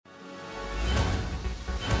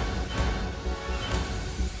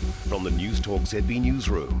From the News Talk ZB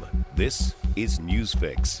Newsroom, this is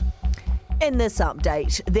Newsfix. In this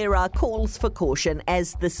update, there are calls for caution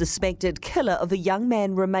as the suspected killer of a young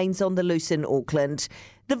man remains on the loose in Auckland.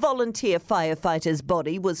 The volunteer firefighter's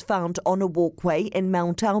body was found on a walkway in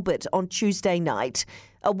Mount Albert on Tuesday night.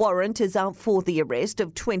 A warrant is out for the arrest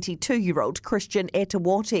of 22-year-old Christian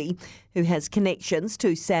Etawati, who has connections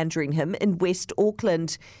to Sandringham in West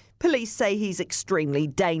Auckland. Police say he's extremely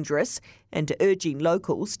dangerous and urging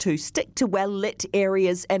locals to stick to well-lit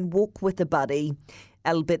areas and walk with a buddy.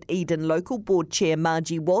 Albert Eden Local Board Chair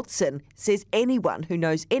Margie Watson says anyone who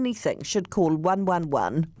knows anything should call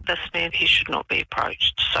 111. This man, he should not be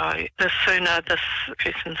approached. So the sooner this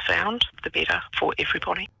person's found, the better for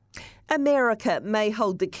everybody. America may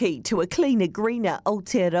hold the key to a cleaner, greener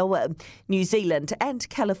Aotearoa. New Zealand and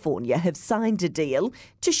California have signed a deal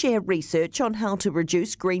to share research on how to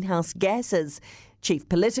reduce greenhouse gases. Chief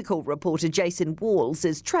political reporter Jason Walls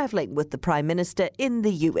is travelling with the Prime Minister in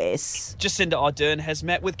the US. Jacinda Ardern has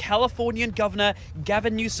met with Californian Governor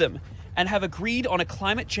Gavin Newsom and have agreed on a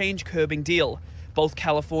climate change curbing deal. Both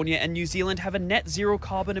California and New Zealand have a net zero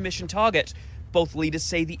carbon emission target. Both leaders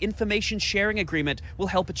say the information sharing agreement will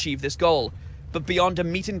help achieve this goal. But beyond a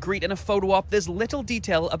meet and greet and a photo op, there's little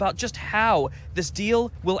detail about just how this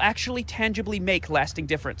deal will actually tangibly make lasting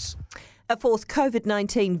difference. A fourth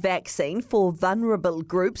COVID-19 vaccine for vulnerable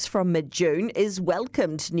groups from mid-June is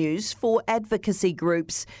welcomed news for advocacy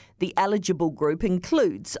groups. The eligible group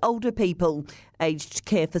includes older people, aged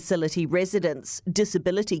care facility residents,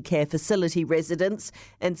 disability care facility residents,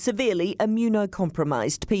 and severely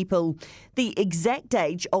immunocompromised people. The exact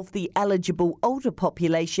age of the eligible older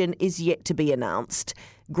population is yet to be announced.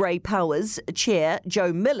 Grey Powers Chair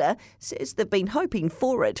Joe Miller says they've been hoping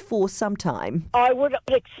for it for some time. I would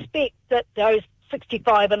expect that those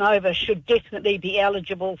 65 and over should definitely be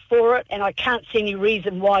eligible for it, and I can't see any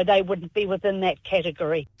reason why they wouldn't be within that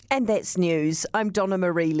category. And that's news. I'm Donna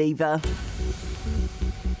Marie Lever.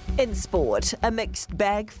 In sport, a mixed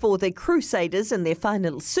bag for the Crusaders in their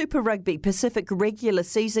final Super Rugby Pacific regular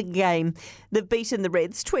season game. They've beaten the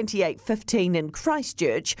Reds 28-15 in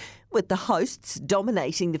Christchurch, with the hosts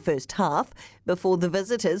dominating the first half before the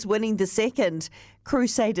visitors winning the second.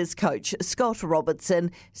 Crusaders coach Scott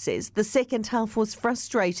Robertson says the second half was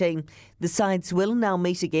frustrating. The sides will now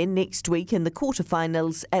meet again next week in the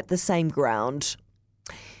quarterfinals at the same ground.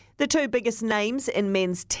 The two biggest names in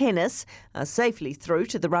men's tennis are safely through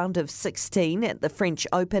to the round of 16 at the French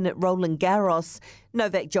Open at Roland Garros.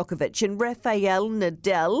 Novak Djokovic and Rafael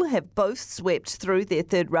Nadal have both swept through their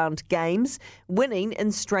third-round games, winning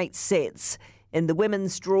in straight sets. In the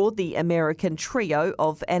women's draw, the American trio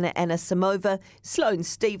of Anna Anisimova, Sloane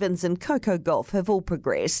Stephens and Coco Gauff have all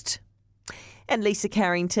progressed. And Lisa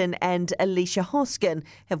Carrington and Alicia Hoskin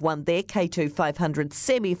have won their K2 500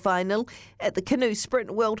 semi-final at the Canoe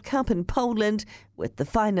Sprint World Cup in Poland, with the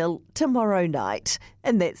final tomorrow night.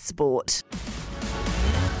 And that's sport.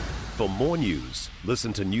 For more news,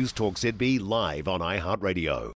 listen to News Talk ZB live on iHeartRadio.